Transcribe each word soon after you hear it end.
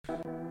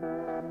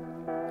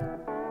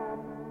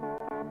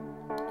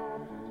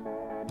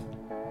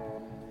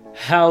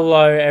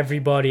Hello,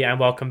 everybody, and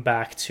welcome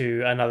back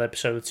to another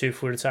episode of the Two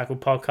Footed Tackle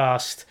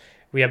podcast.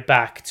 We are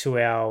back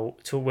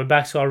we're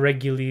back to our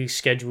regularly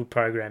scheduled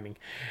programming.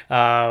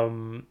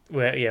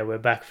 We're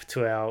back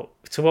to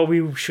what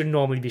we should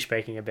normally be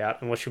speaking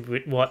about, and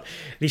what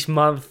this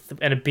month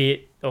and a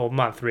bit, or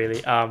month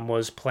really,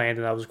 was planned,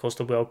 and that was of course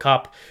the World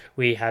Cup.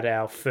 We had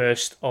our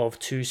first of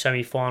two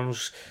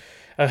semi-finals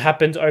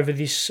happened over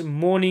this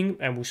morning,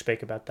 and we'll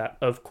speak about that,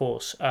 of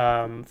course.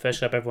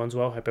 First, hope everyone's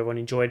well. Hope everyone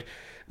enjoyed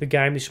the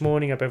game this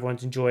morning. Hope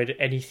everyone's enjoyed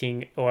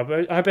anything, or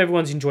I hope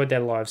everyone's enjoyed their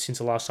lives since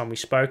the last time we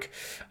spoke.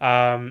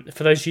 For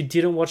those who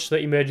didn't watch the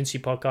emergency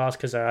podcast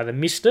because they either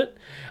missed it,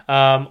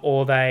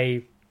 or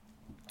they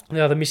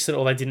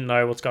didn't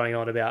know what's going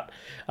on about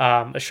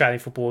Australian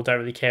football, don't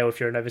really care if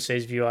you're an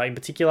overseas viewer in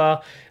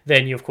particular,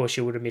 then you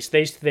would have missed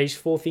these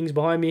four things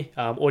behind me.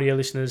 Audio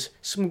listeners,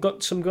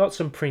 got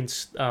some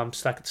prints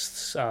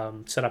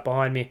set up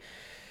behind me.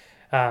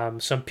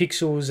 Some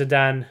pixels,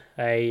 Zidane,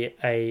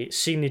 a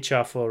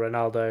signature for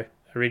Ronaldo,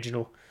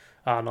 original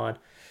R9,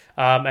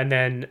 and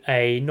then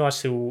a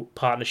nice little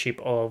partnership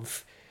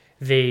of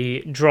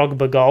the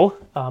Drogba goal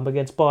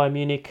against Bayern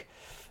Munich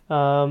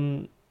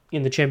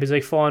in the Champions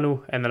League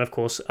final, and then of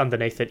course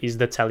underneath it is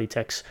the tally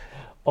text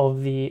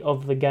of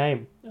the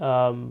game,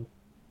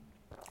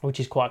 which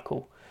is quite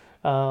cool.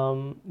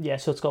 So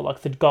it's got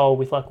like the goal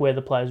with like where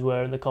the players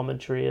were and the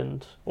commentary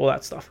and all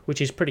that stuff, which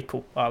is pretty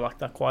cool. I like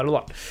that quite a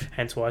lot.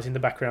 Hence why it's in the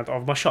background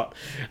of my shot.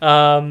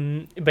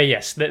 But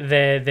yes,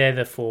 they're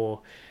the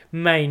four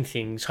main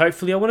things.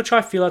 Hopefully, I want to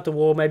try fill out the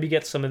wall. Maybe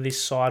get some of this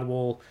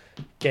sidewall,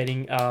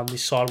 getting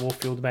this sidewall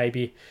filled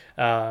maybe,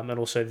 and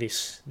also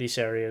this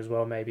area as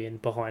well maybe,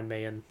 and behind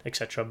me and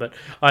etc. But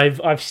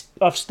I've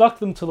stuck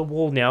them to the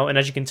wall now, and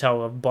as you can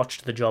tell, I've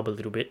botched the job a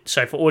little bit.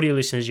 So for audio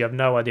listeners, you have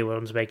no idea what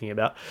I'm speaking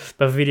about.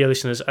 But for video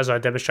listeners, as I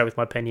demonstrate with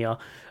my pen here,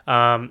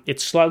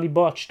 it's slightly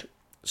botched.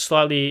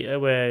 Slightly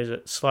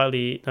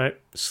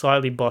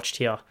botched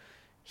here.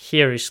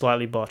 Here is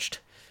slightly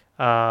botched.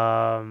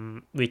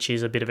 Which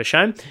is a bit of a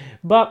shame,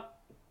 but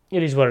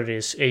it is what it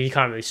is. You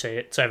can't really see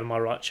it. It's over my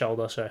right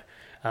shoulder, so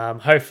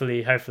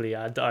hopefully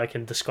I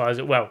can disguise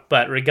it well.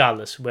 But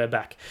regardless, we're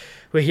back.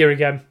 We're here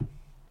again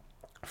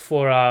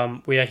we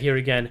are here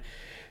again,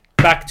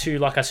 back to,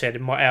 like I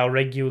said, our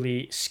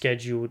regularly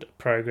scheduled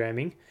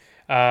programming.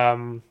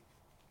 Back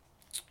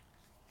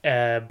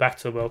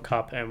to the World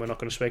Cup, and we're not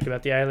going to speak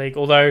about the A-League,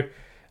 although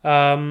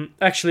I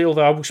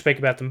will speak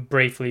about them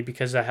briefly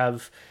because they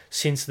have,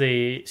 since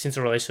the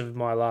release of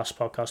my last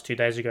podcast 2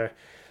 days ago,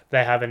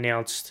 they have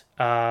announced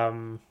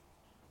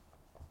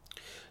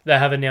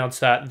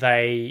that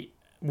they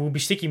will be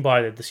sticking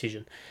by their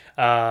decision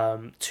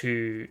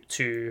to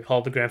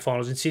hold the grand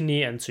finals in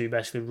Sydney and to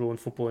basically ruin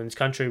football in this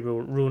country,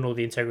 ruin all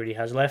the integrity it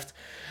has left.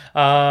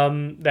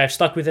 They've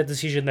stuck with that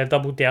decision. They've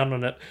doubled down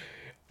on it.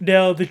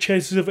 Now the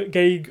chances of it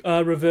getting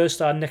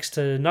reversed are next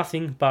to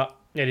nothing, but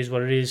it is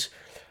what it is.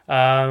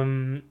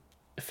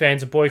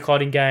 Fans are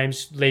boycotting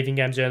games, leaving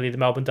games early. The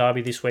Melbourne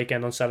Derby this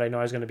weekend on Saturday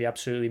night is going to be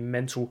absolutely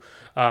mental.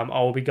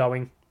 I'll be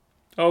going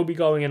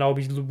and I'll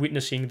be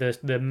witnessing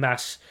the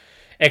mass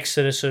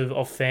exodus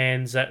of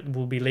fans that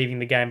will be leaving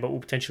the game, but will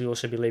potentially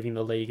also be leaving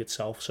the league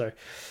itself. So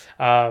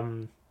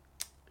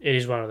it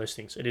is one of those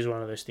things. It is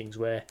one of those things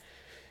where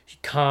you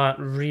can't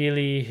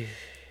really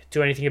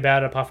do anything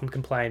about it apart from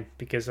complain,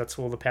 because that's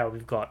all the power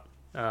we've got.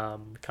 We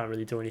can't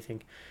really do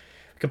anything.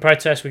 We can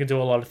protest, we can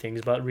do a lot of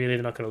things, but really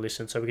they're not going to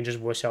listen, so we can just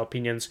voice our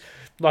opinions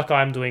like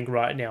I'm doing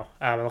right now,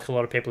 and like a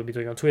lot of people will be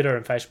doing on Twitter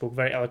and Facebook,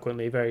 very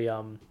eloquently, very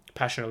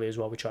passionately as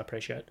well, which I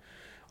appreciate.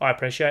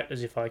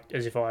 As if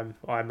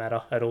I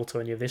matter at all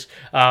to any of this.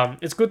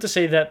 It's good to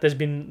see that there's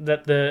been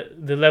that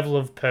the level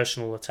of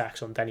personal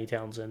attacks on Danny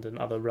Townsend and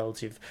other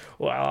relative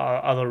or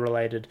other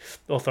related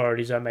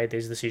authorities that made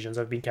these decisions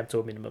have been kept to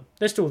a minimum.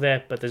 They're still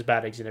there, but there's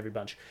bad eggs in every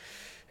bunch.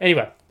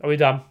 Anyway, are we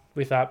done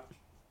with that?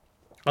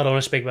 I don't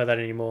want to speak about that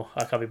anymore.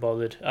 I can't be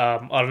bothered. I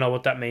don't know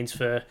what that means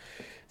for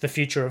the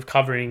future of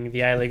covering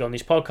the A-League on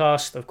this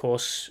podcast. Of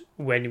course,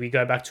 when we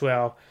go to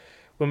our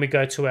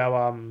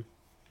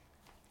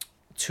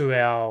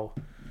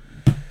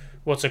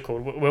what's it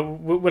called?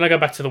 When I go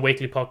back to the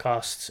weekly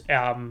podcasts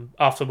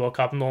after the World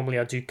Cup, normally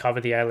I do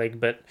cover the A-League,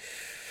 but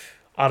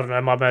I don't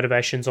know my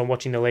motivations on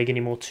watching the league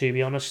anymore, to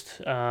be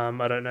honest.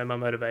 I don't know my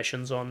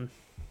motivations on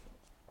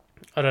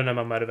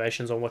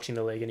watching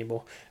the league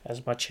anymore,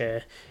 as my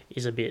chair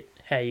is a bit,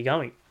 how are you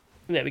going?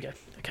 There we go.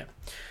 Okay.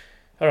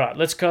 All right,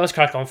 let's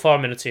crack on.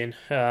 5 minutes in.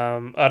 I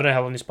don't know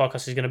how long this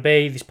podcast is going to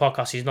be. This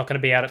podcast is not going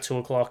to be out at 2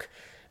 o'clock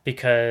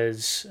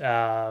because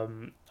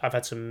I've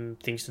had some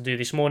things to do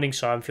this morning,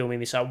 so I'm filming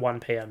this at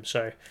 1 p.m.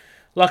 So,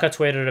 like I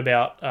tweeted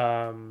about,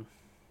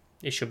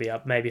 it should be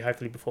up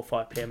hopefully before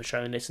 5 p.m.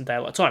 Australian Eastern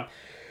Daylight Time,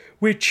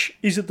 which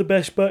isn't the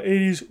best, but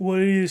it is what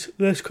it is.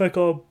 Let's crack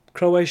on.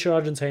 Croatia,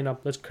 Argentina.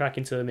 Let's crack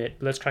into the meat.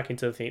 Let's crack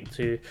into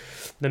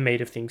the meat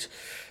of things.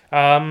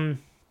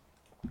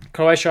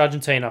 Croatia,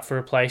 Argentina for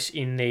a place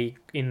in the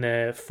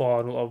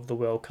final of the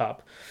World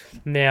Cup.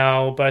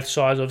 Now, both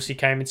sides obviously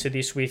came into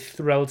this with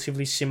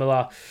relatively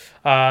similar,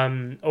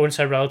 I wouldn't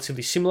say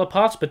relatively similar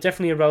parts, but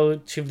definitely a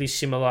relatively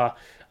similar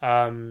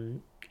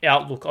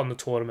outlook on the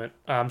tournament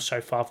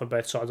so far for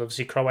both sides.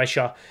 Obviously,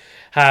 Croatia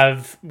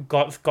have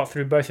got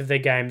through both of their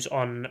games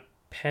on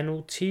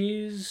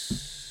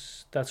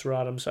penalties. That's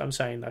right. I'm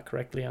saying that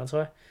correctly, aren't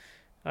I?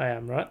 I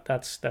am right.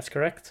 That's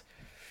correct.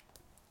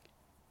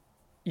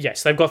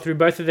 Yes, they've got through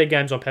both of their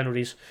games on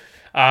penalties.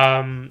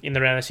 In the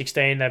round of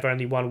 16, they've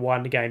only won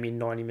one game in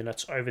 90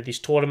 minutes over this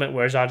tournament,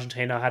 whereas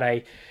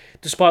Argentina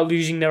despite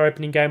losing their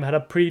opening game, had a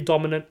pretty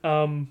dominant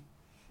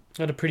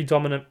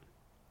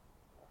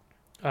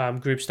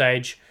group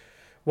stage.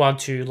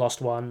 1-2,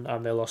 lost one.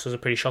 Their loss was a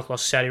pretty shock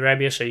loss to Saudi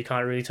Arabia, so you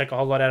can't really take a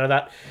whole lot out of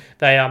that.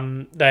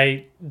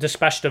 They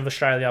dispatched of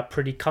Australia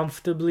pretty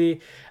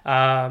comfortably.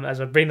 As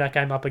I bring that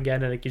game up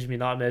again, and it gives me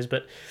nightmares,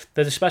 but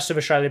they dispatched of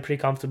Australia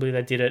pretty comfortably.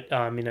 They did it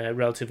in a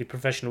relatively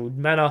professional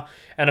manner,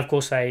 and of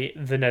course, the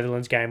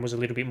Netherlands game was a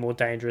little bit more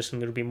dangerous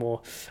and a little bit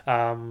more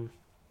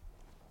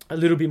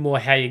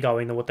how you're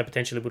going than what they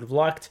potentially would have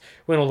liked.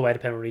 Went all the way to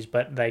penalties,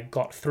 but they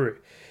got through.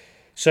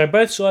 So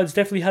both sides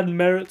definitely had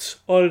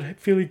merits on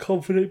feeling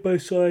confident.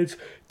 Both sides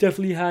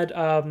definitely had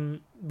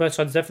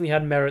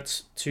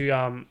merits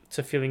to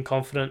feeling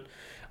confident.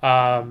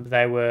 Both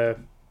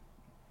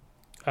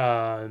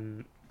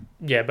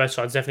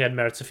sides definitely had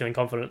merits to feeling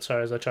confident. So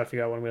as I try to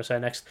figure out what I'm going to say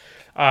next,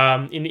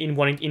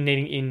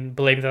 in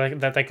believing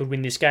that they could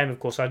win this game.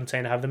 Of course,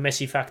 Argentina have the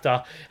Messi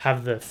factor,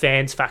 have the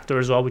fans factor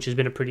as well, which has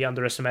been a pretty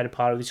underestimated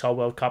part of this whole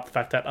World Cup. The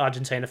fact that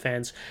Argentina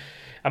fans,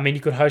 I mean,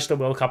 you could host a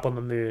World Cup on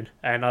the moon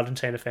and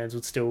Argentina fans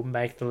would still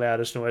make the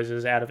loudest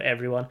noises out of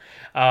everyone.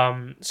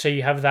 So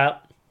you have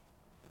that.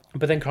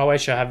 But then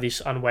Croatia have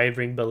this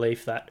unwavering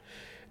belief that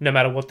no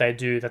matter what they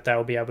do, that they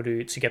will be able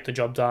to get the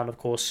job done. Of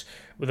course,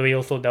 we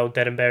all thought they were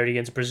dead and buried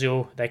against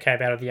Brazil. They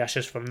came out of the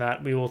ashes from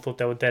that. We all thought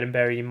they were dead and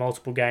buried in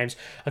multiple games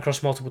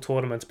across multiple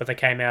tournaments, but they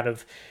came out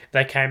of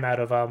the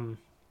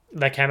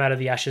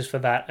ashes for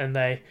that, and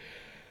they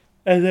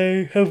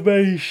have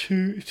managed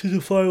to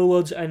defy all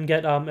odds and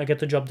get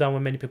the job done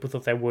when many people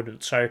thought they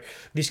wouldn't. So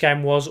this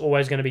game was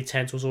always going to be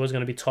tense, was always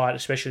going to be tight,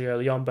 especially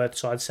early on. Both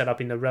sides set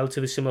up in a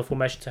relatively similar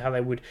formation to how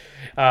they would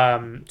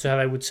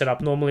set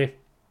up normally.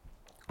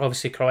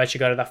 Obviously, Croatia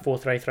go to that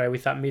 4-3-3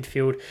 with that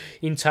midfield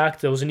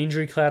intact. There was an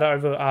injury cloud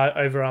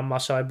over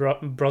Marcelo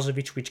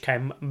Brozovic, which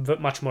came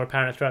much more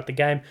apparent throughout the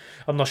game.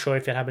 I'm not sure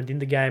if it happened in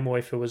the game or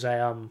if it was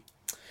or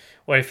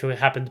if it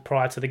happened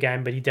prior to the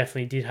game, but he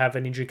definitely did have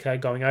an injury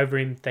cloud going over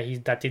him.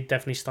 That did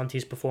definitely stunt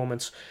his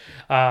performance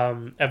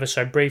ever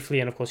so briefly,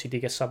 and of course he did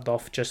get subbed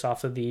off just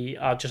after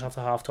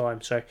half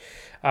time.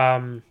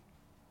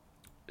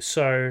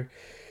 So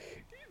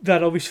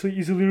that obviously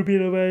is a little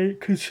bit of a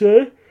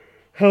concern.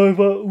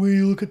 However, when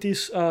you look at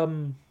this, is a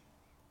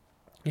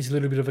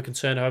little bit of a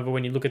concern. However,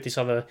 when you look at this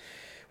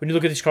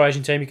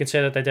Croatian team, you can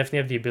say that they definitely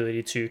have the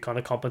ability to kind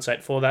of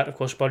compensate for that. Of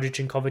course, Bodric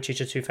and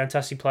Kovacic are two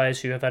fantastic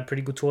players who have had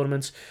pretty good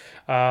tournaments.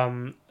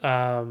 And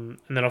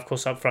then, of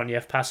course, up front you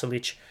have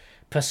Pasalic,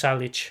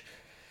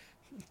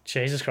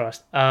 Jesus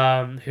Christ,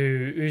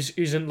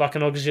 who's in like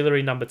an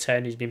auxiliary number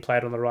 10 who's been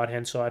played on the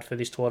right-hand side for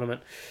this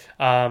tournament,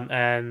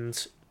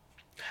 and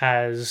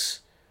has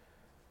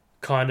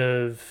kind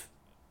of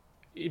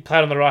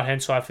played on the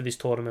right-hand side for this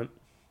tournament,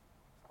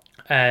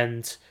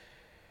 and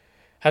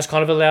has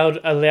kind of allowed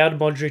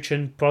Modric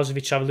and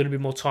Brozovic to have a little bit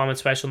more time and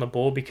space on the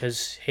ball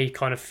because he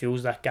kind of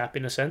fills that gap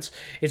in a sense.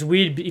 It's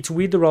weird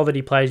the role that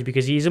he plays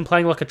because he isn't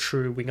playing like a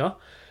true winger,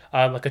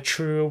 like a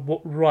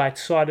true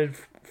right-sided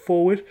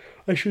forward,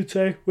 I should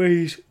say, where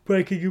he's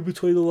breaking in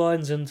between the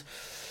lines and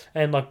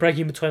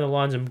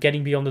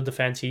getting beyond the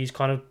defence. He's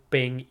kind of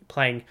playing,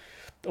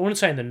 I wouldn't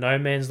say in the no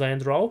man's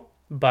land role,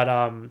 but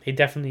he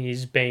definitely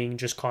is being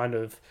just kind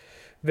of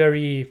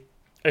very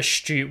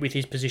astute with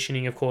his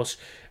positioning. Of course,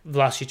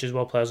 Vlasic as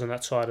well plays on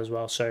that side as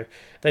well. So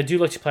they do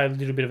like to play a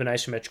little bit of an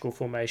asymmetrical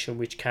formation,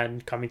 which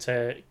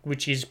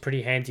is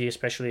pretty handy,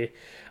 especially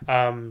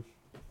when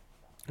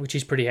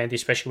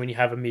you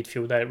have a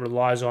midfield that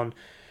relies on.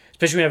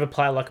 Especially when you have a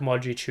player like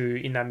Modric, who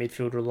in that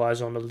midfield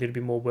relies on a little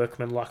bit more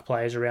workman-like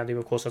players around him.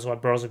 Of course, that's why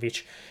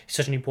Brozovic is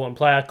such an important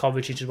player.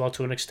 Kovacic as well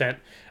to an extent.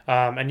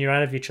 And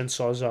Juranovic and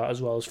Sosa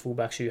as well as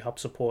fullbacks who help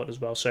support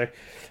as well. So,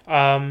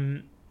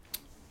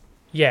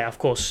 yeah, of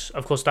course,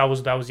 that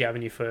was the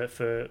avenue for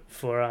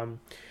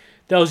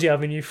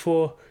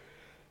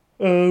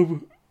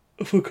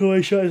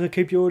Croatia, as I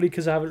keep you already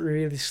because I haven't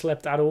really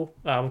slept at all.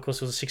 Of course,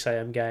 it was a 6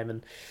 a.m. game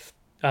and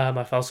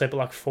I fell asleep at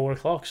like 4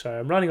 o'clock, so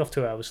I'm running off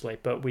 2 hours sleep,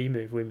 but we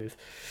move.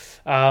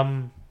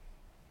 So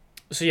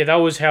yeah, that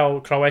was how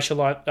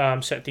Croatia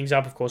set things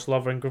up. Of course,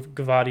 Lovren and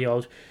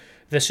Gvardiol,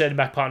 the centre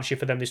back partnership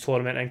for them this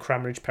tournament, and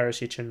Kramaric,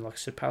 Perisic, and like I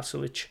said,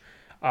 Pasalic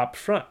up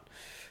front.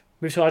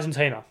 Move to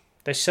Argentina.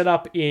 They set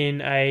up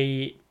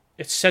it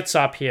sets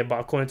up here,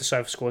 but according to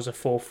SofaScore, as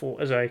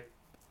a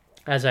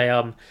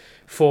 4-4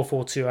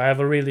 4-4-2.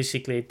 However,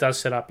 realistically, it does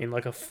set up in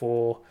like a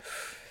 4.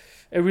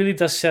 it really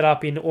does set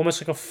up in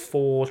almost like a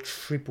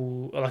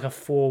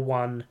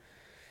 4-1.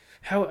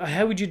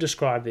 How would you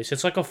describe this?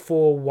 It's like a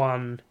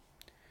 4-1.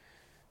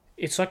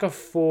 It's like a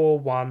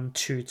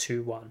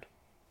 4-1-2-2-1.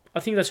 I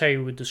think that's how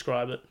you would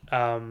describe it.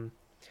 I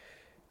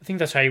think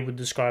that's how you would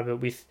describe it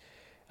with,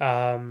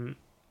 yeah.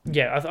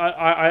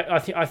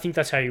 I think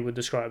that's how you would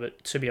describe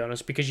it, to be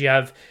honest, because you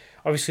have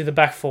obviously the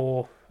back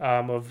four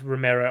of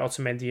Romero,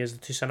 Otamendi as the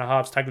two centre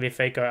halves,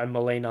 Tagliafico and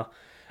Molina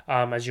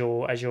as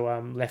your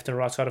left and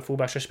right side of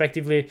fullbacks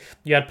respectively.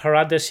 You had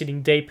Paredes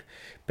sitting deep,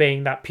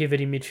 being that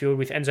pivot in midfield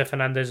with Enzo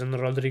Fernandez and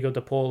Rodrigo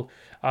de Paul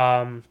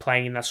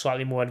playing in that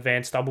slightly more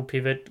advanced double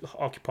pivot,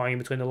 occupying in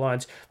between the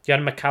lines. You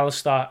had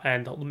McAllister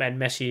and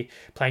Messi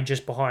playing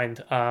just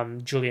behind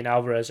Julian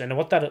Alvarez. And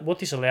what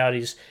this allowed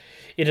is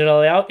it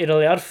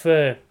allowed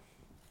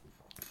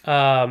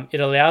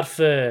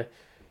for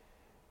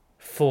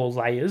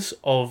layers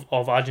of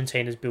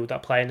Argentina's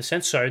build-up play in a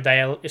sense. So it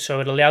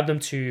allowed them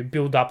to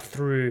build up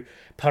through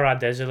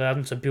Paredes, it allowed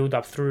them to build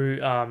up through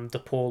De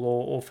Paul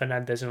or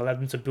Fernandez, and allowed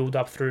them to build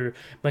up through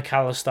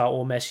McAllister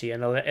or Messi,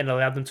 and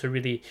allowed them to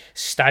really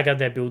stagger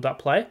their build-up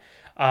play.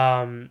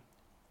 And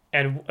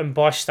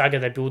by stagger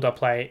their build-up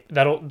play,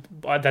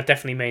 that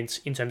definitely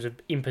means in terms of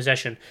in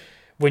possession,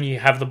 when you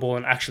have the ball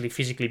and actually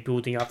physically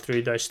building up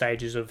through those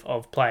stages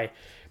of play.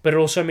 But it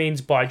also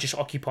means by just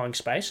occupying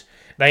space.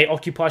 They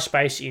occupy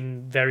space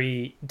in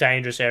very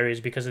dangerous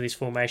areas because of this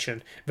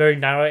formation. Very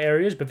narrow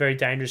areas, but very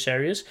dangerous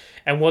areas.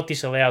 And what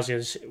this allows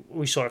is,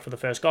 we saw it for the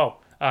first goal.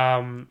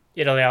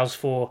 It allows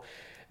for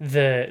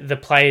the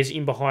players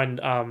in behind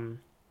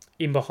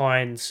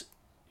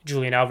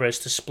Julian Alvarez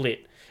to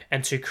split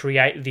and to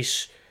create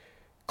this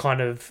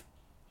kind of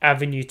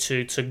avenue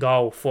to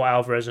goal for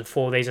Alvarez and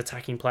for these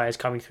attacking players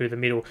coming through the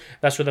middle.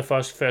 That's where the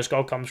first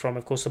goal comes from.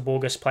 Of course, the ball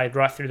gets played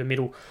right through the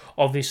middle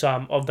of this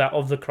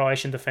of the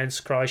Croatian defense,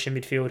 Croatian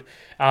midfield,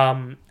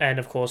 and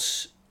of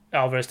course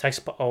Alvarez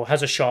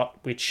has a shot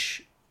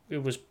which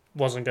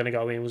wasn't going to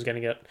go in. It was going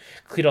to get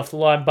cleared off the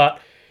line, but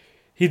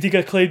he did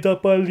get cleaned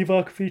up by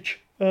Livakovic.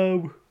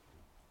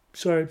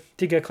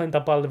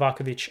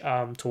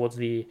 Towards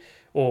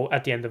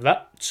at the end of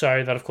that.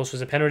 So that, of course,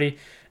 was a penalty.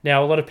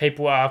 Now, a lot of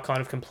people are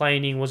kind of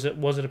complaining, was it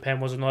a pen,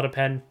 was it not a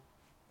pen?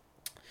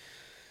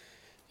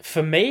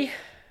 For me,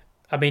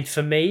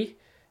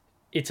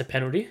 it's a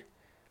penalty.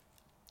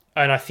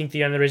 And I think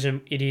the only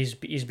reason it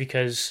is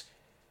because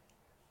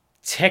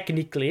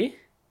technically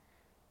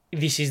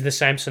this is the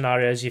same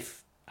scenario as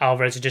if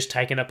Alvarez had just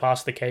taken it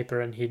past the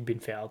keeper and he'd been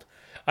fouled.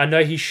 I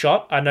know he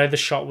shot. I know the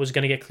shot was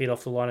going to get cleared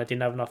off the line. It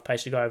didn't have enough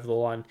pace to go over the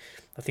line.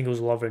 I think it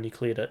was Lovren who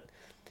cleared it.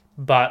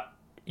 But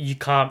you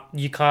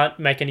can't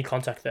make any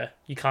contact there.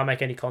 You can't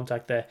make any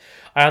contact there.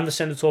 I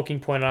understand the talking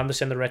point. I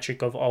understand the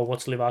rhetoric of,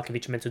 what's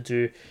Livakovic meant to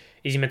do?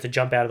 Is he meant to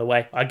jump out of the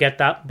way? I get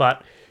that,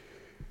 but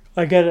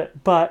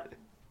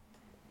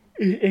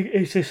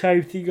it's the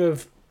same thing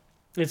of,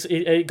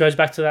 it goes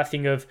back to that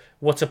thing of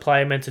what's a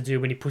player meant to do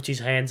when he puts his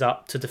hands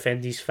up to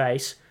defend his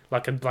face,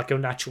 like a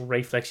natural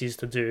reflex is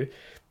to do,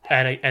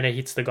 and it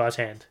hits the guy's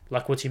hand.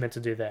 Like, what's he meant to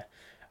do there?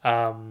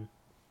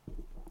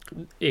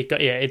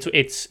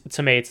 It's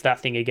to me, it's that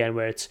thing again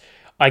where it's,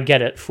 I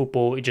get it,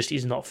 football, it just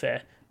is not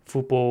fair.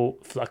 Football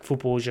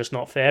is just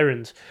not fair,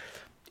 and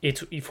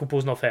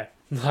football's not fair.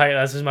 Like,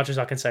 that's as much as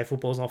I can say.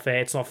 Football's not fair.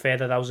 It's not fair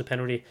that was a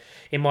penalty,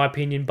 in my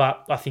opinion,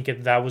 but I think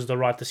that was the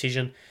right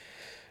decision.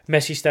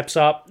 Messi steps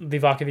up.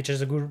 Livakovic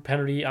has a good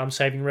penalty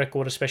saving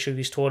record, especially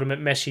this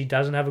tournament. Messi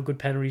doesn't have a good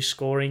penalty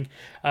scoring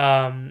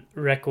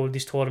record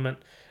this tournament.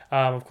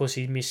 Of course,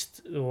 he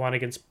missed the one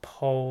against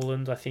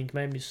Poland, I think.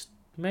 Maybe it's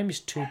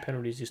 2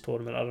 penalties this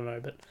tournament. I don't know,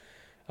 but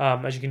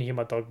as you can hear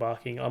my dog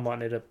barking, I might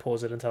need to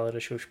pause it and tell her to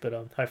shush, but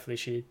hopefully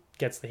she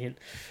gets the hint.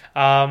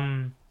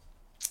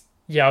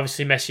 Yeah,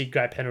 obviously Messi,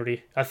 great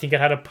penalty. I think it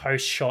had a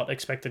post-shot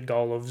expected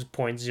goal of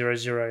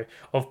 0.00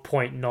 of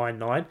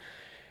 0.99,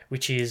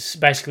 which is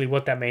basically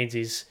what that means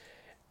is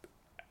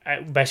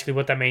at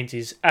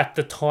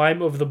the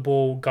time of the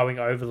ball going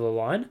over the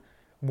line,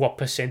 what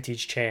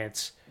percentage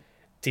chance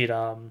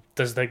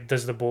does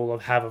the ball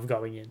have of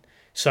going in?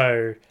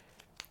 So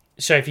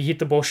if you hit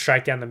the ball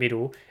straight down the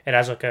middle, it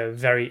has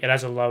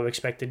a low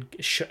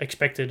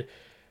expected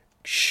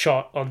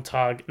shot on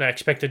target. No,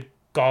 expected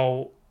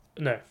goal.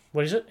 No,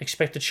 what is it?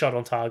 Expected shot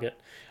on target.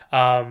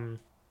 It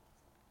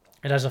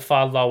has a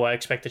far lower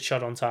expected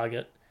shot on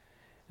target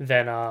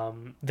than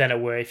it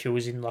were if it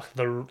was in like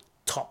the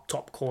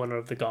top corner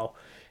of the goal.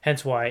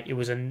 Hence why it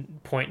was a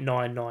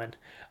 0.99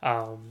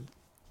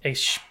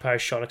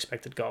 post shot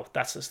expected goal.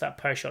 That's just that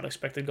post shot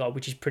expected goal,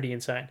 which is pretty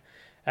insane.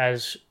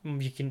 As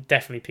you can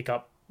definitely pick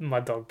up my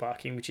dog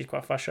barking, which is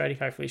quite frustrating.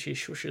 Hopefully she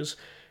shushes.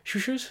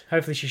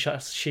 Hopefully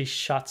she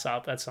shuts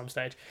up at some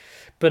stage.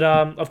 But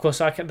of course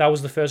that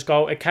was the first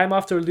goal. It came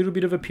after a little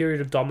bit of a period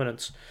of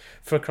dominance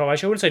for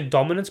Croatia. I wouldn't say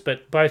dominance,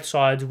 but both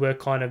sides were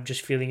kind of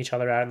just feeling each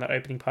other out in that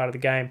opening part of the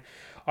game.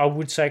 I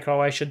would say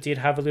Croatia did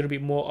have a little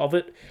bit more of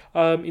it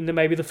in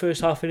maybe the first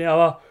half an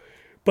hour,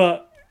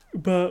 but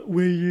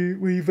when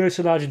you versus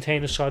an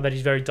Argentina side that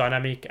is very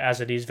dynamic,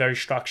 as it is very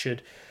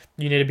structured,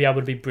 you need to be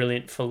able to be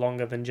brilliant for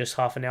longer than just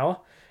half an hour.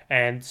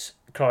 And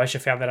Croatia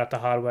found that out the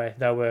hard way.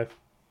 They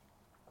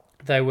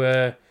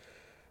were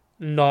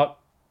not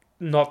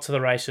to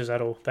the races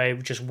at all. They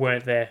just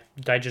weren't there.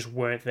 They just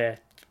weren't there.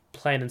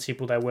 Plain and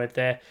simple, they weren't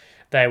there.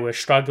 They were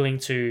struggling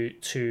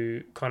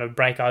to kind of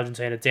break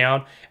Argentina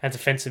down, and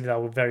defensively they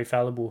were very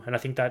fallible. And I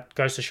think that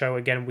goes to show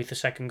again with the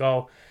second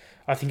goal.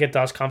 I think it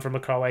does come from a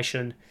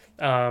Croatian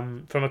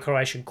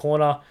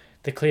corner.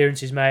 The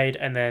clearance is made,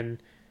 and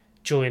then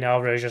Julian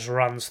Alvarez just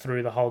runs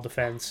through the whole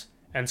defense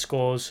and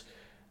scores.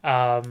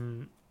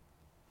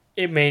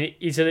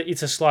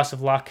 It's a slice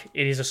of luck.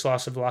 It is a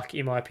slice of luck,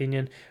 in my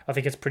opinion. I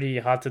think it's pretty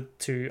hard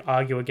to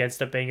argue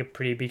against it being a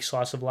pretty big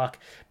slice of luck.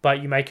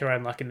 But you make your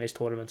own luck in these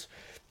tournaments.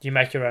 You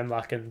make your own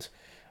luck, and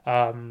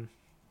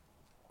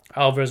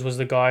Alvarez was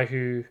the guy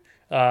who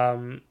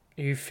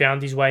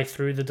found his way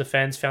through the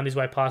defence, found his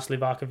way past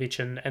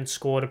Livakovic and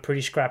scored a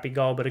pretty scrappy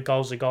goal, but a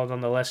goal's a goal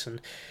nonetheless. And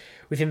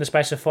within the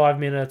space of 5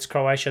 minutes,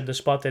 Croatia,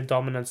 despite their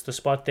dominance,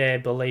 despite their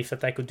belief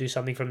that they could do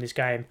something from this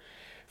game,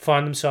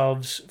 find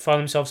themselves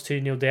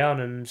 2-0 down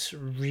and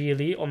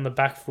really on the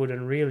back foot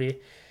and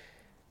really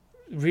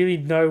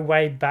no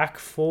way back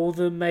for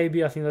them,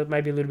 maybe. I think that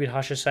may be a little bit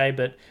harsh to say,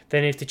 but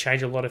they need to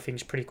change a lot of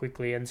things pretty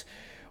quickly. And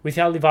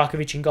without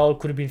Livakovic in goal, it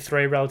could have been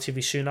 3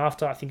 relatively soon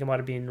after. I think it might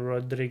have been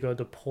Rodrigo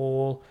de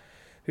Paul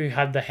who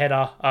had the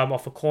header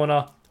off a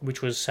corner,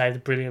 which was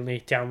saved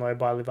brilliantly down low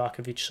by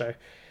Livakovic. So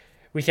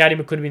without him,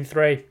 it could have been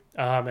 3,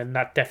 and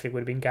that definitely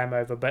would have been game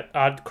over.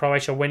 But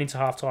Croatia went into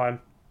halftime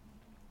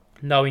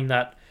knowing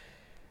that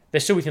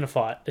they're still within a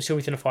fight. They're still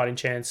within a fighting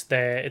chance.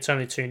 It's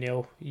only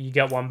 2-0. You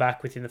get one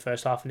back within the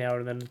first half an hour,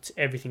 and then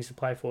everything's to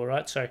play for,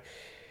 right? So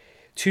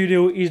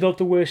 2-0 is not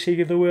the worst thing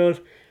in the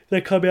world.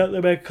 They come out, they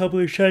make a couple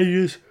of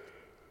changes.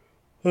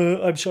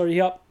 They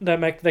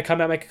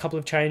come out, make a couple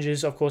of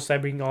changes. Of course, they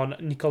bring on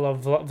Nikola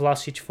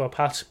Vlasic for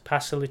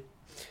Pasalic.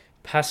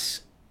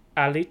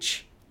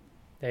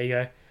 There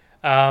you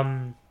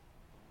go.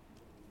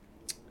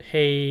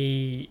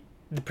 He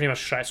pretty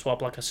much straight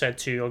swap, like I said,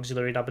 to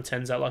auxiliary number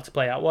 10s that like to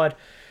play out wide,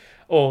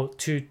 or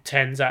 2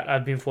 10s that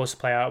have been forced to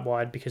play out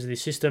wide because of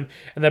this system.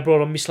 And they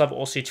brought on Mislav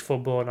Orsic for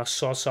Borna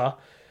Sosa.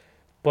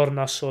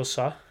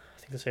 I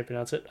think that's how you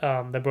pronounce it.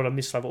 They brought on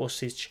Mislav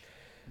Orsic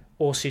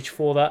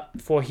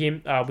for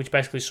him, which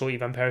basically saw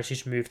Ivan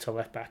Perisic move to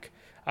left back,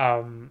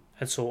 and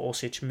saw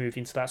Orsic move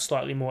into that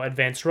slightly more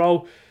advanced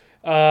role.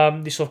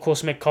 This, of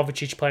course, meant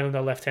Kovacic playing on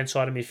the left-hand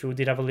side of midfield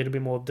did have a little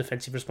bit more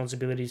defensive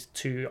responsibilities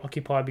to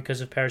occupy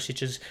because of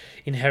Perisic's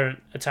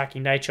inherent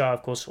attacking nature.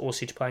 Of course,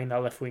 Orsic playing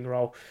that left-wing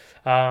role.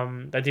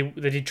 They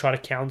did try to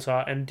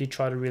counter and did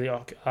try to really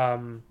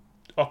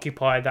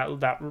occupy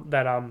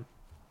that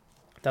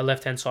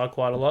left-hand side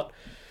quite a lot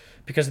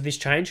because of this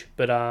change.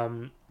 But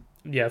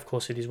yeah, of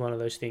course, it is one of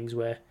those things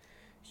where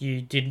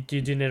you do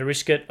need to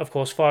risk it. Of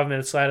course, 5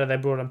 minutes later, they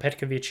brought on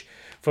Petkovic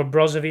for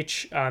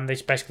Brozovic. They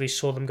basically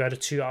saw them go to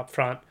 2 up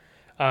front.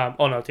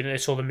 Didn't they?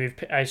 Saw them move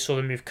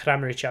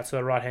Kramaric out to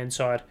the right hand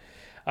side.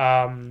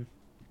 And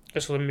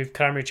saw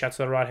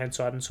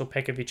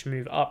Petkovic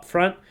move up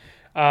front.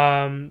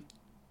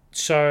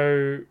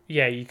 So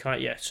yeah, you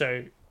can't. Yeah,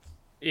 so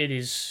it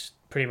is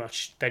pretty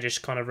much they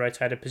just kind of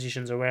rotated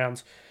positions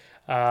around.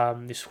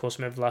 This, of course,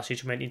 meant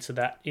Vlasic went into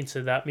that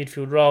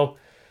midfield role.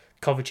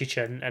 Kovacic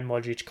and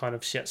Modric kind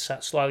of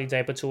sat slightly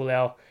deeper to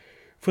allow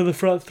for the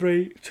front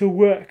 3 to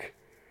work.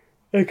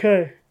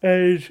 Okay,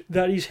 and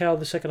that is how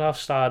the second half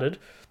started.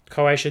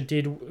 Croatia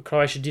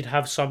did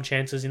have some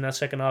chances in that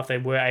second half. They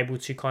were able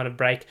to kind of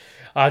break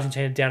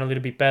Argentina down a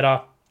little bit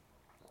better,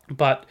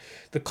 but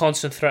the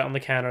constant threat on the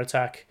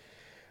counter-attack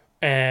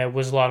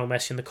was Lionel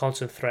Messi, and the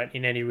constant threat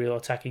in any real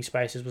attacking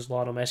spaces was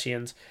Lionel Messi.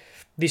 And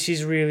this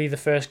is really the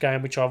first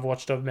game which I've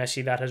watched of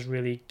Messi that has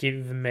really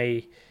given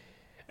me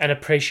an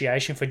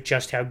appreciation for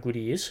just how good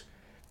he is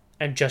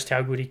and just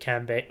how good he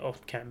can be.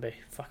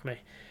 Fuck me.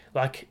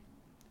 Like,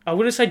 I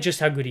wouldn't say just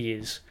how good he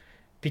is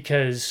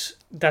because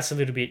that's a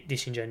little bit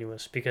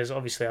disingenuous because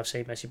obviously I've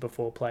seen Messi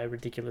before play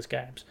ridiculous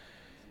games.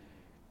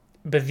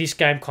 But this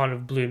game kind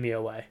of blew me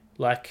away.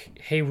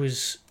 Like, he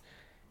was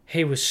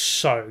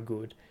so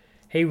good.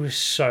 He was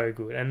so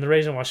good. And the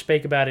reason why I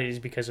speak about it is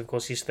because, of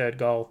course, his third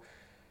goal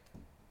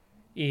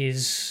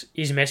is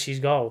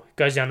Messi's goal. It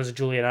goes down as a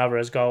Julian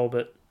Alvarez goal,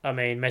 but I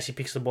mean, Messi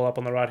picks the ball up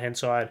on the right-hand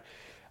side.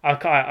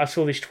 I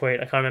saw this tweet.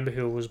 I can't remember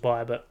who it was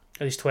by, but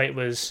this tweet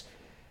was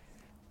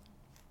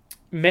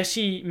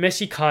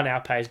Messi can't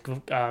outpace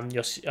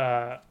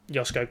Josko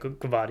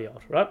Gvardiol,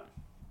 right?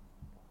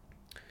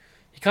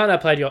 He can't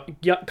outplay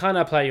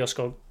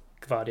Josko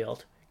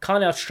Gvardiol.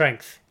 Can't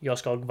outstrength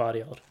Josko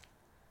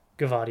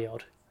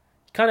Gvardiol.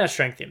 Can't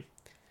outstrength him.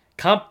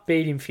 Can't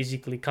beat him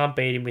physically. Can't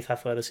beat him with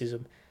athleticism.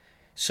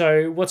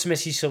 So what's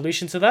Messi's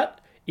solution to that?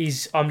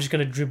 Is I'm just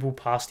going to dribble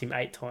past him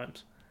 8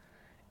 times.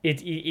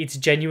 It's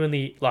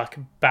genuinely like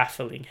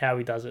baffling how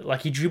he does it.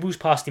 Like, he dribbles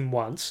past him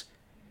once,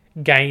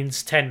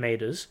 gains 10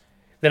 meters,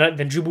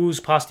 then dribbles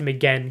past him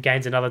again,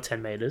 gains another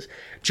 10 meters,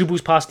 dribbles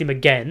past him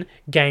again,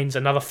 gains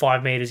another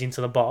 5 meters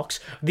into the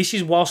box. This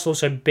is whilst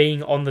also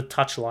being on the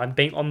touchline,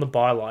 being on the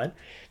byline,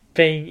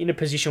 being in a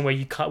position where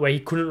where he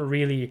couldn't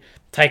really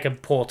take a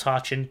poor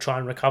touch and try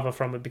and recover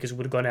from it because it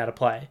would have gone out of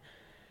play.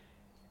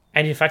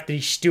 And the fact that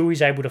he still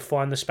is able to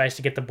find the space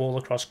to get the ball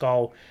across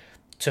goal,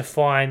 to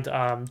find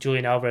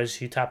Julian Alvarez,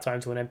 who tapped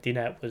home to an empty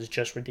net, was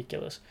just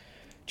ridiculous.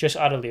 Just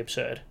utterly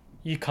absurd.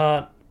 You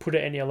can't put it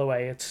any other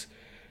way. It's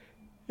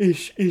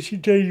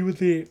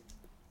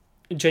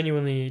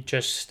genuinely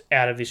just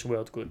out of this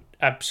world good.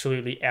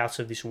 Absolutely out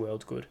of this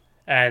world good.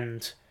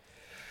 And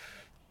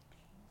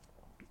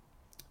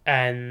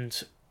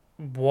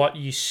what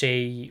you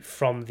see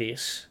from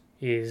this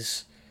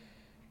is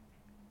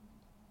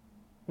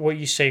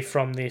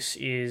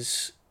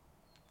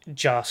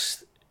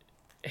just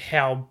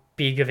how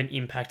big of an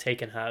impact he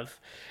can have.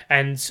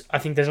 And I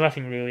think there's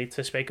nothing really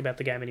to speak about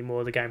the game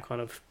anymore. The game kind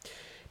of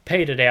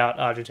petered out.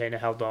 Argentina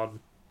held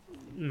on.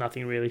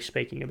 Nothing really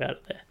speaking about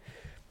it there.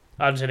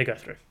 Argentina go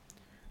through.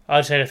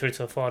 Argentina through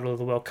to the final of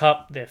the World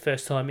Cup. Their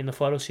first time in the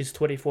final since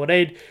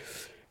 2014.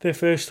 Their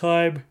first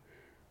time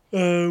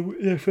winning.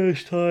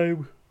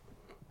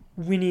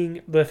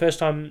 Their first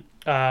time.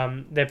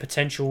 Their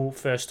potential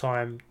first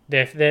time.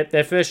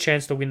 Their first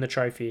chance to win the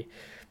trophy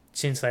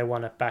since they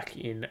won it back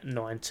in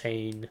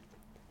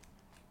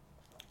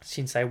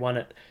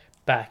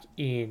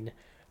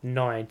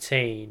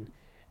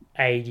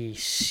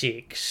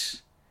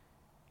 1986.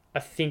 I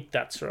think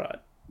that's right.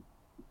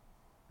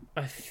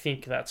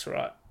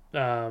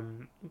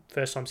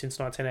 First time since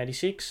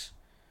 1986.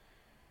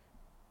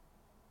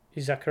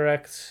 Is that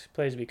correct?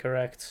 Please be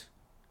correct.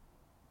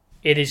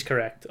 It is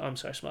correct. I'm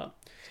so smart.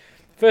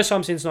 First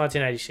time since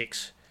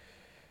 1986.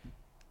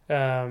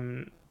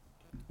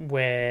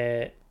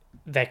 Where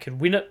they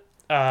could win it.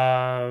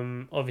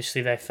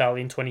 Obviously, they fell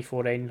in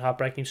 2014 in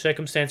heartbreaking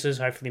circumstances.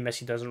 Hopefully,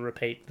 Messi doesn't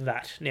repeat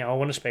that. Now, I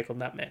want to speak on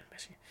that man,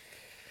 Messi.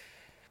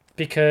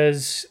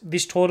 Because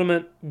this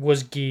tournament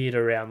was geared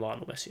around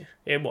Lionel Messi.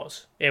 It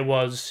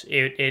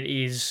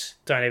is.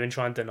 Don't even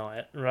try and deny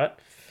it, right?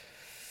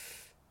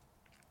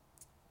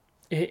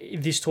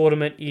 This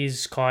tournament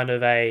is kind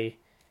of a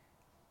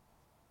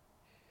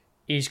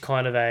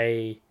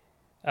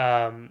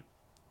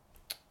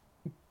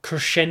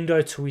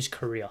crescendo to his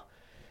career.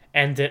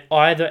 And that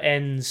either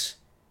ends...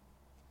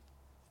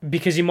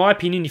 Because in my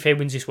opinion, if he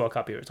wins this World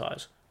Cup, he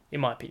retires.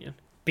 In my opinion.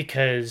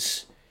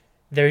 Because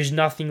there is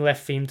nothing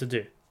left for him to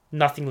do. He's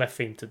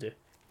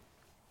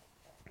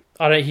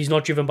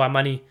not driven by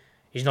money.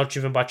 He's not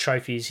driven by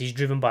trophies. He's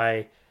driven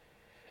by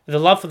the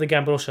love for the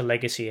game, but also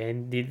legacy.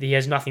 And he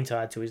has nothing to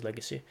add to his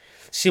legacy.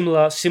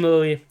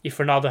 Similarly, if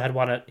Ronaldo had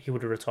won it, he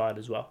would have retired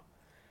as well.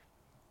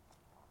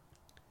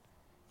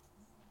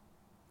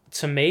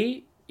 To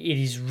me, it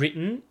is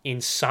written in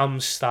some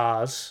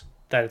stars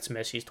that it's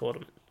Messi's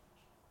tournament.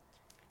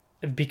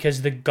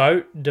 Because the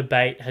GOAT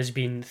debate has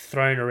been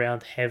thrown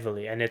around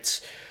heavily. And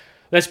it's,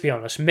 let's be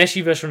honest,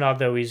 Messi versus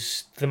Ronaldo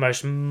is the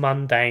most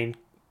mundane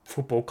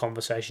football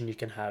conversation you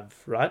can have,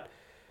 right?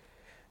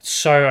 It's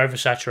so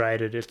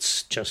oversaturated,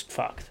 it's just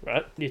fucked,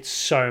 right? It's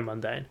so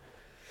mundane.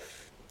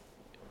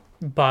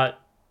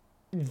 But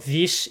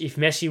this, if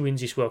Messi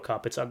wins this World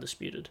Cup, it's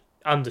undisputed.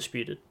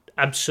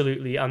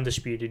 Absolutely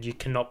undisputed. You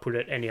cannot put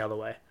it any other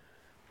way.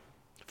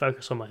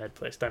 Focus on my head,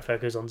 please. Don't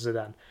focus on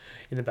Zidane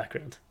in the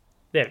background.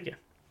 There we go.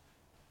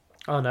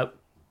 Oh, no.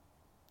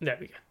 There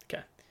we go.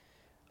 Okay.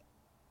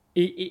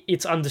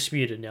 It's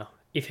undisputed now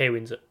if he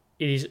wins it.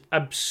 It is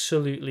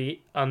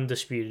absolutely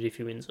undisputed if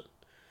he wins it.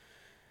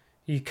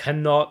 You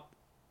cannot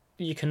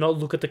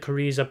look at the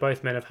careers that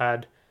both men have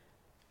had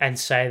and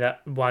say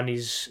that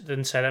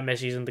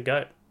Messi isn't the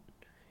GOAT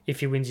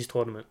if he wins his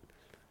tournament.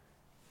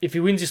 If he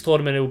wins this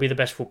tournament, it will be the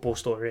best football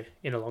story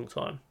in a long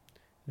time.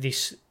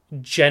 This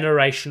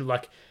generation,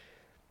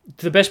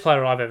 the best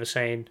player I've ever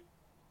seen.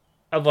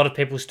 A lot of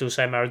people still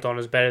say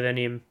Maradona's better than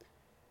him.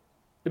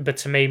 But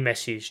to me,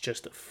 Messi is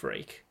just a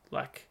freak.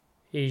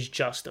 He's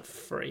just a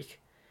freak.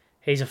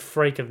 He's a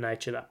freak of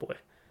nature, that boy.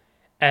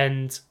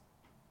 And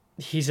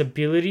his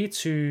ability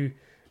to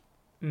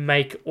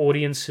make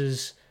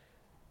audiences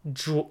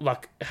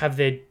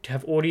have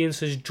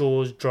audiences'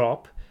 jaws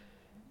drop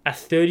at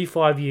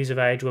 35 years of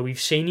age, where we've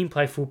seen him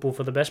play football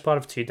for the best part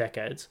of 2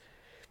 decades.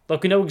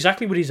 We know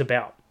exactly what he's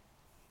about.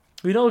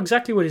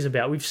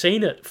 We've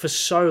seen it for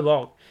so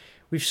long.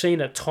 We've seen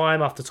it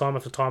time after time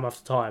after time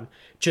after time,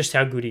 just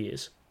how good he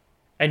is.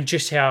 And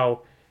just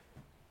how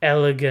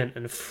elegant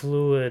and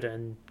fluid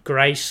and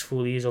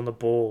graceful he is on the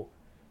ball.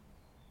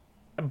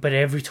 But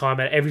every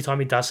time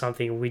he does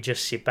something, we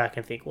just sit back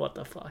and think, what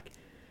the fuck?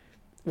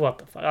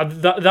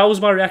 That was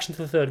my reaction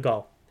to the third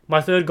goal. My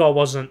third goal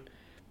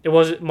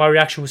my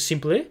reaction was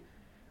simply,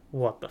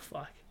 what the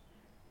fuck?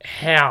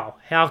 How?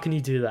 How can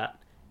you do that?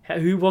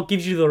 What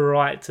gives you the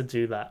right to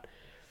do that?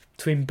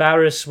 To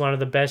embarrass one of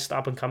the best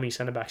up-and-coming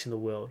centre-backs in the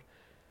world.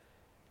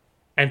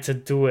 And to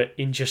do it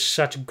in just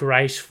such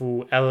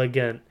graceful,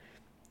 elegant,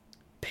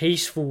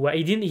 peaceful way. I'll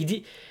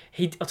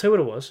tell you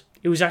what it was.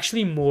 It was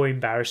actually more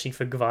embarrassing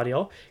for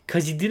Gvardiol,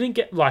 because he didn't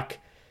get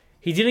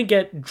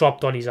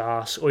dropped on his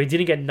ass, or he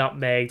didn't get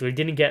nutmegged, or he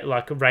didn't get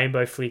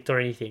rainbow flicked or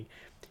anything.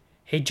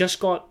 He just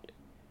got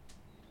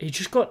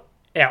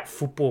out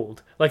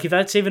footballed. Like, if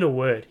that's even a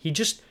word.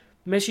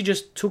 Messi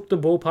just took the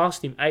ball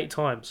past him 8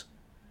 times.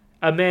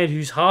 A man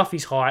who's half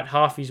his height,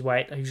 half his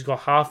weight, who's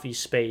got half his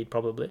speed,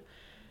 probably.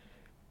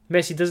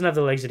 Messi doesn't have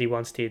the legs that he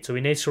once did, so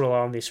he needs to rely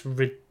on this,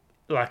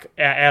 like,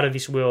 out of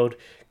this world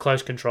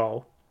close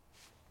control.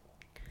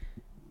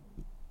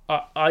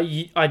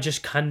 I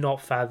just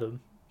cannot fathom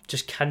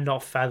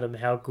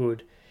how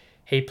good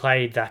he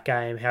played that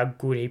game, how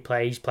good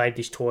he's played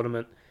this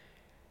tournament,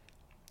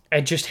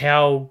 and just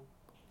how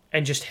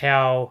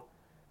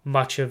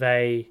much of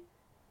a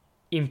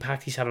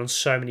impact he's had on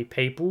so many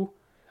people.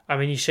 I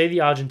mean, you see the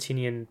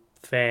Argentinian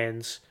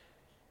fans.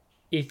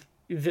 For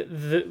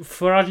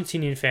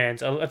Argentinian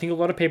fans, I think a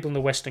lot of people in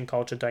the Western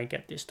culture don't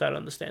get this, don't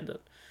understand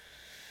it.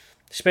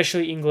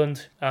 Especially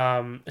England,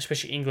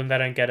 they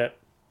don't get it.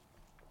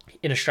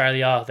 In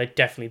Australia, they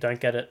definitely don't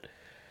get it.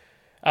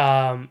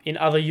 In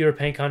other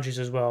European countries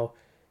as well,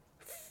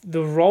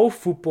 the role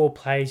football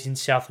plays in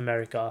South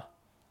America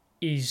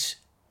is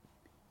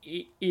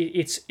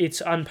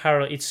it's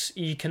unparalleled.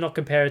 You cannot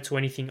compare it to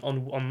anything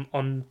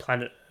on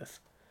planet Earth.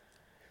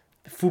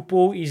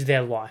 Football is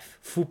their life.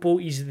 Football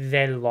is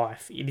their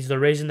life. It is the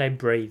reason they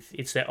breathe.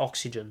 It's their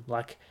oxygen.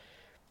 Like,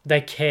 they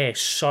care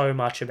so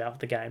much about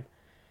the game.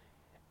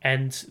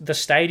 And the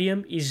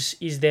stadium is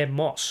their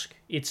mosque.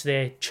 It's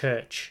their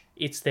church.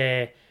 It's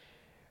their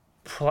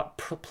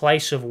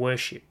place of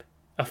worship.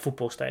 A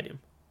football stadium.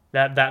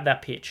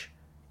 That pitch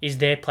is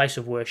their place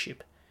of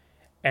worship.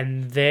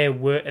 And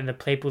and the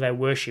people they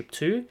worship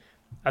to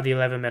are the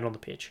 11 men on the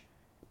pitch.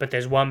 But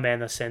there's one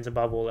man that stands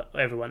above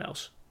everyone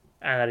else.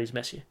 And that is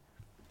Messi.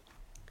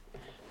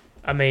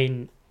 I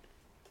mean,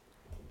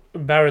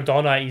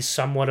 Maradona is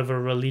somewhat of a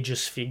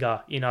religious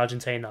figure in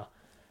Argentina.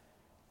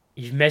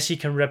 If Messi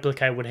can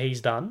replicate what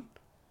he's done,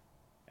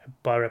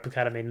 by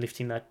replicate I mean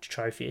lifting that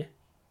trophy,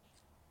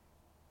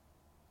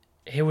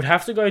 he would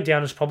have to go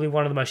down as probably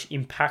one of the most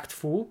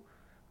impactful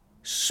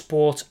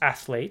sports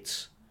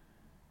athletes.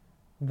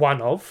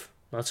 Not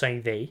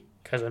saying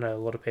because I know a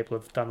lot of people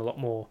have done a lot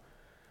more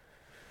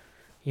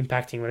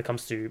impacting when it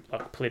comes to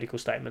like political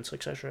statements,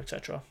 etc.,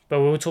 etc. But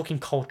when we're talking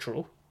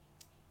cultural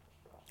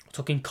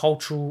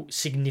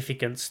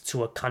significance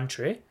to a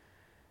country,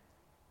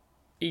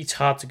 it's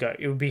hard to go.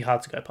 It would be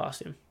hard to go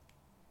past him.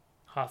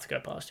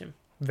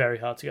 Very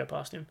hard to go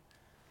past him.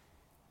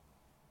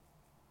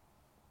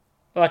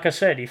 Like I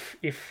said,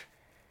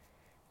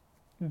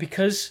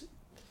 because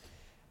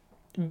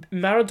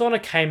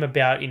Maradona came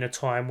about in a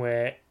time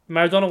where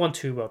Maradona won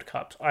 2 World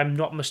Cups. I'm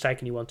not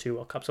mistaken, he won 2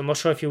 World Cups. I'm not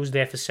sure if he was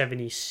there for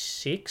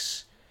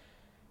 76.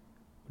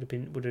 Would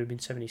it have been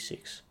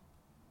 76?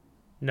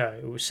 No,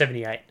 it was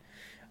 78.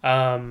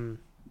 I'm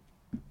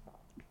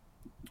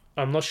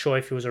not sure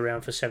if he was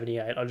around for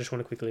 78. I just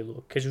want to quickly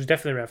look, because he was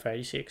definitely around for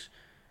 86.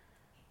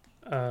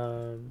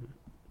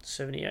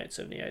 78.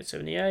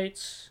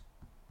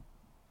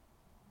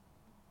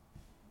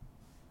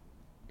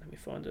 Let me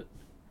find it.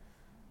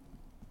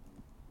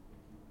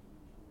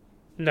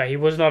 No, he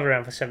was not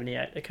around for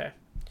 78. Okay.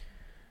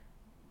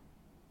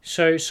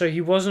 So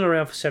he wasn't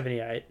around for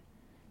 78.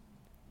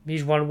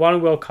 He's won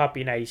 1 World Cup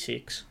in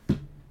 86.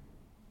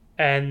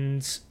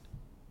 And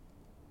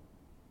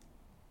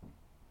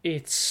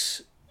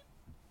it's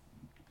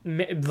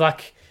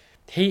like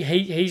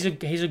he's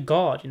a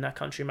god in that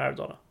country,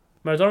 Maradona.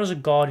 Maradona's a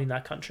god in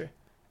that country.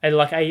 And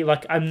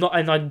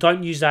I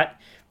don't use that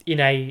in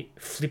a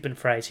flippant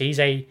phrase. He's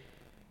a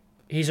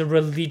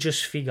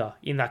religious figure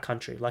in that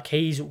country. Like,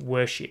 he's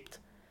worshipped.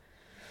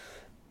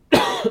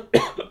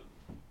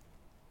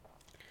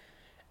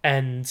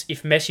 And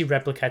if Messi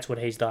replicates what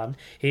he's done,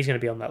 he's going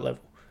to be on that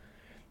level,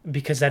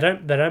 because they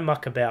don't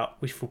muck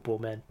about with football,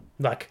 man.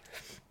 Like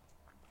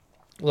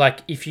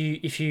if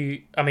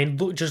you I mean,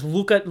 look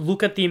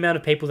at the amount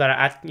of people that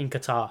are in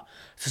Qatar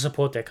to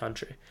support their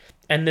country,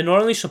 and they're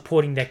not only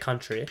supporting their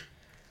country,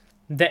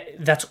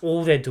 that's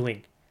all they're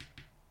doing.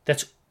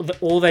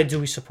 All they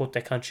do is support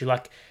their country.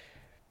 Like,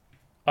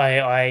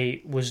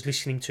 I was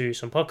listening to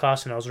some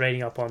podcasts and I was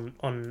reading up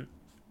on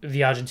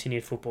the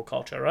Argentinian football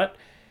culture, right?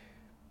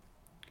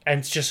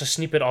 And it's just a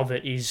snippet of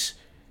it is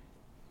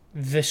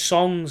the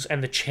songs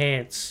and the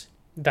chants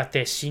that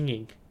they're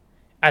singing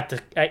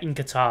in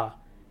Qatar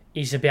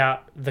is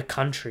about the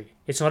country.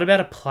 It's not about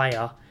a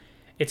player.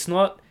 It's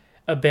not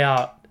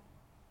about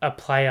a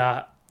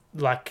player,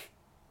 like,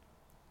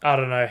 I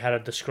don't know how to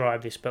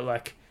describe this, but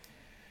like,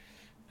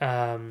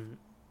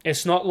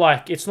 it's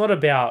not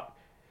about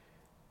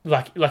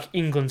like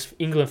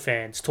England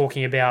fans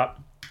talking about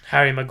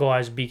Harry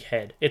Maguire's big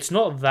head. It's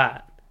not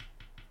that.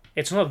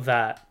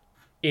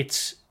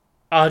 It's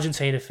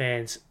Argentina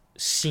fans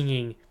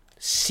singing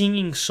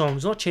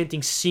songs, not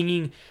chanting,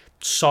 singing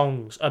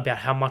songs about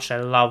how much they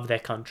love their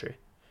country,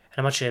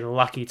 how much they're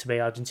lucky to be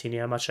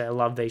Argentina, how much they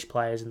love these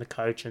players and the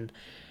coach. And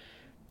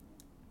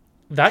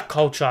that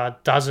culture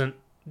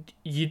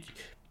you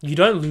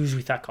don't lose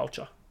with that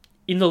culture.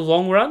 In the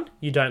long run,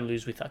 you don't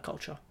lose with that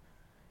culture.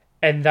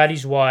 And that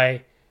is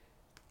why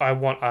I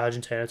want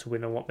Argentina to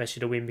win. I want Messi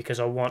to win, because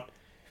I want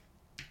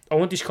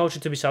this culture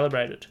to be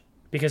celebrated,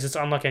 because it's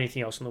unlike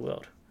anything else in the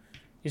world.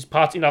 Is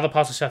parts in other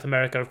parts of South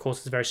America, of course,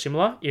 it's very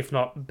similar, if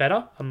not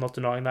better. I'm not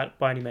denying that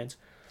by any means.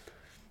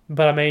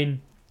 But I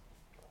mean,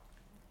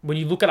 when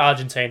you look at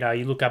Argentina,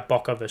 you look at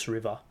Boca versus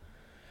River,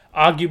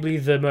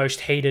 arguably the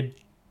most hated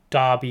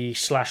derby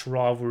 /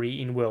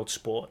 rivalry in world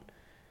sport.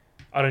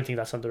 I don't think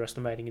that's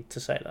underestimating it to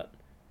say that.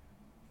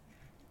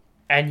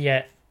 And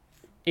yet,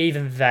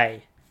 even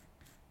they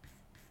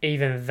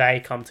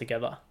come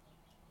together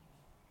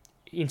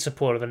in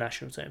support of the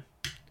national team.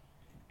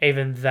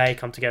 Even they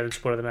come together in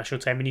support of the national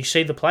team. And you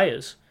see the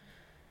players.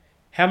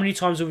 How many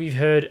times have we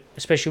heard,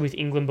 especially with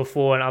England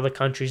before and other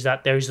countries,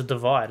 that there is a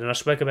divide? And I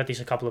spoke about this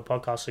a couple of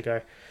podcasts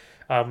ago.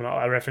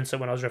 I referenced it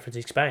when I was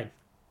referencing Spain.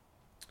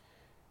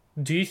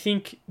 Do you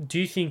think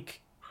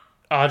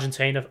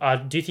Argentina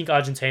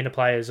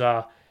players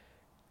are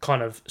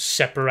kind of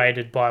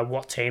separated by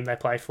what team they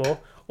play for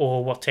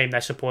or what team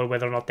they support,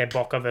 whether or not they're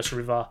Boca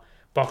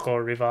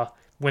or River,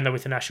 when they're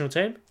with the national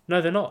team?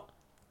 No, they're not.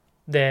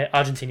 They're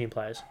Argentinian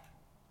players.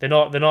 They're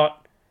not.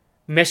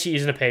 Messi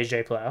isn't a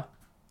PSG player.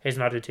 He's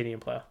an Argentinian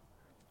player.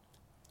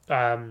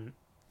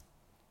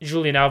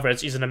 Julian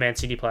Alvarez isn't a Man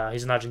City player.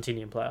 He's an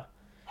Argentinian player.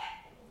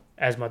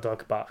 As my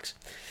dog barks.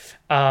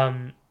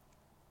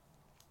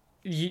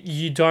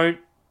 You don't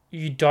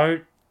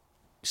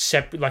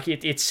separate,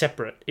 it's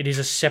separate. It is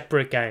a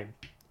separate game,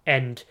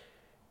 and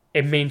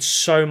it means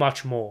so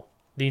much more.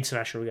 The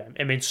international game,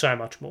 it means so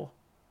much more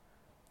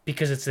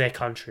because it's their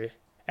country,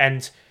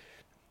 and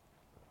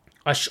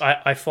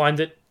I find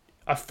it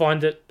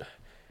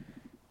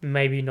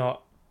maybe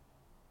not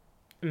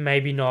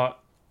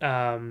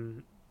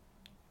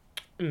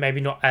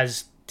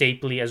as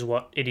deeply as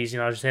what it is in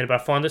Argentina, but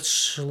I find it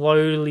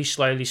slowly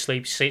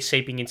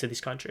seeping into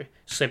this country,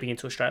 seeping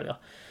into Australia.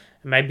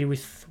 And maybe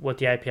with what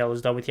the APL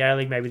has done with the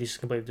A-League, maybe this has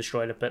completely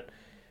destroyed it. But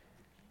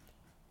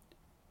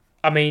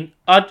I mean,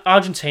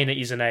 Argentina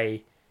isn't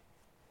a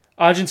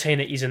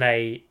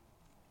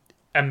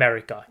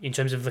America in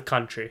terms of the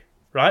country,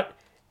 right?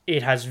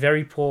 It has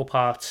very poor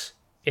parts.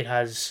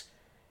 A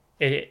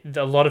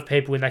lot of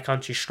people in that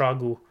country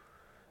struggle.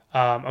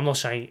 I'm not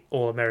saying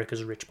all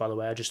America's rich, by the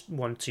way. I just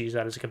want to use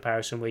that as a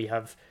comparison where you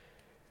have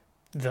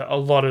a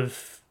lot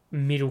of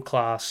middle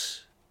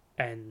class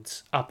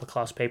and upper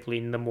class people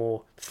in the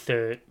more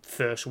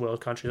first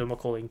world countries. I'm not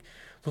calling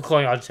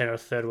Argentina a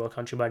third world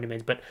country by any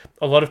means, but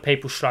a lot of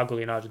people struggle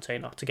in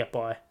Argentina to get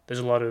by. There's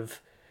a lot of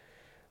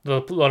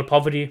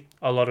poverty,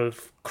 a lot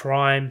of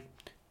crime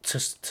to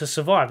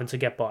survive and to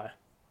get by.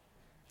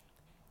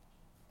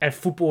 And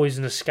football is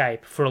an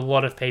escape for a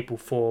lot of people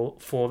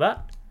for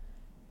that.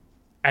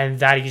 And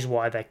that is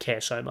why they care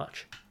so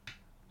much.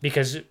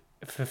 Because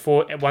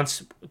for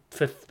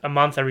a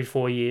month every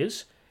 4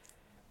 years,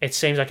 it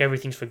seems like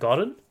everything's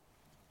forgotten.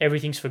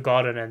 Everything's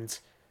forgotten, and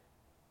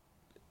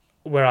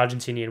we're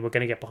Argentinian. We're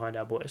going to get behind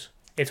our boys.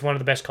 It's one of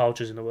the best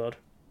cultures in the world.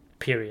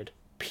 Period.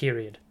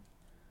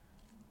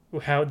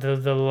 How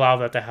the love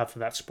that they have for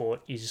that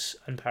sport is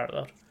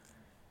unparalleled.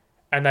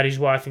 And that is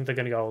why I think they're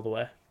going to go all the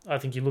way. I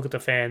think you look at the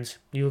fans,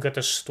 you look at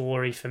the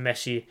story for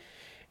Messi,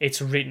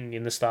 it's written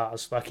in the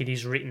stars. Like, it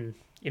is written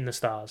in the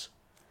stars.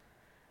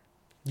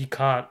 You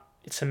can't...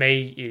 To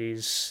me,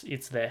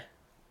 it's there.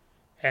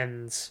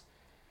 And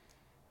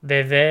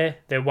they're there.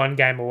 They're one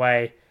game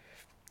away.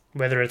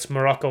 Whether it's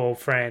Morocco or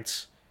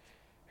France,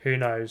 who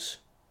knows?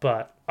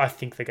 But I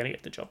think they're going to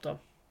get the job done.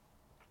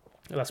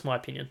 That's my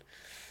opinion.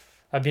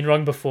 I've been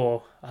wrong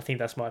before. I think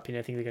that's my opinion.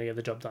 I think they're going to get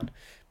the job done.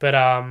 But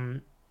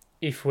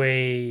if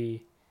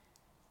we...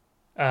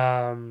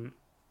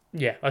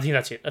 yeah, I think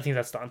that's it. I think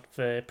that's done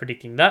for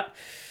predicting that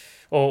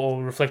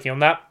or reflecting on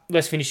that.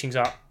 Let's finish things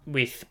up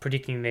with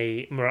predicting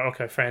the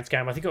Morocco-France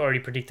game. I think I already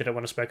predicted it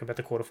when I spoke about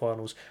the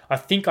quarterfinals. I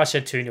think I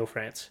said 2-0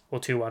 France or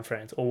 2-1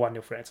 France or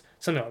 1-0 France,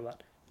 something like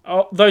that.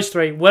 Oh, those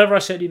three, whatever I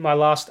said in my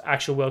last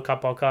actual World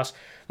Cup podcast,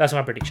 that's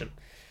my prediction.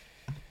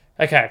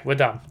 Okay, we're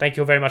done. Thank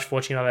you all very much for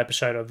watching another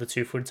episode of the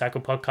Two Footed Tackle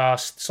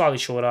podcast. Slightly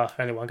shorter,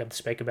 only one game to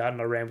speak about, and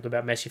I rambled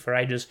about Messi for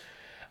ages.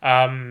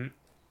 Thank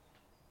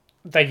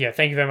you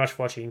very much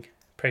for watching.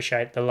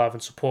 Appreciate the love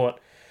and support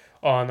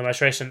on the most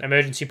recent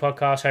emergency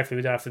podcast. Hopefully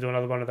we don't have to do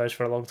another one of those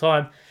for a long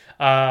time.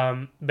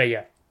 But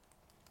yeah,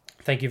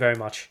 thank you very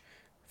much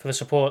for the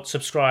support.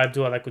 Subscribe,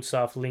 do all that good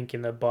stuff. Link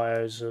in the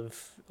bios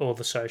of all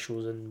the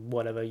socials and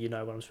whatever, you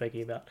know what I'm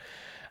speaking about.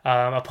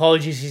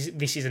 Apologies,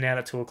 this isn't out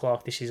at 2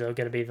 o'clock. This is going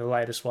to be the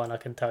latest one, I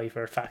can tell you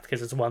for a fact,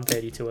 because it's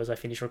 1:32 as I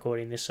finish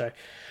recording this. So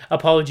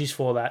apologies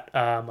for that.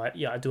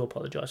 I do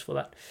apologise for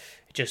that.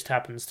 It just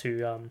happens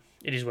to...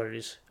 it is what it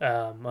is.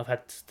 I've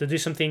had to do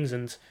some things,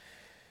 and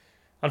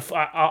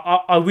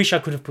I wish I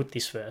could have put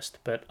this first,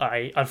 but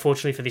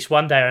unfortunately for this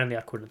one day only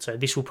I couldn't. So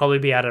this will probably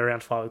be out at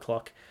around 5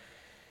 o'clock,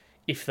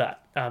 if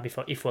that,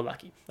 if we're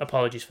lucky.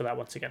 Apologies for that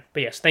once again.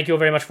 But yes, thank you all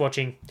very much for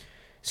watching.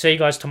 See you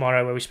guys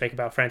tomorrow where we speak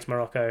about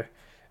France-Morocco,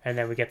 and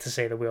then we get to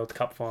see the World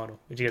Cup final,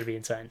 which is going to be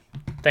insane.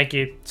 Thank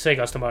you. See you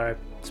guys tomorrow.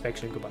 Speak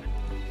soon. Goodbye.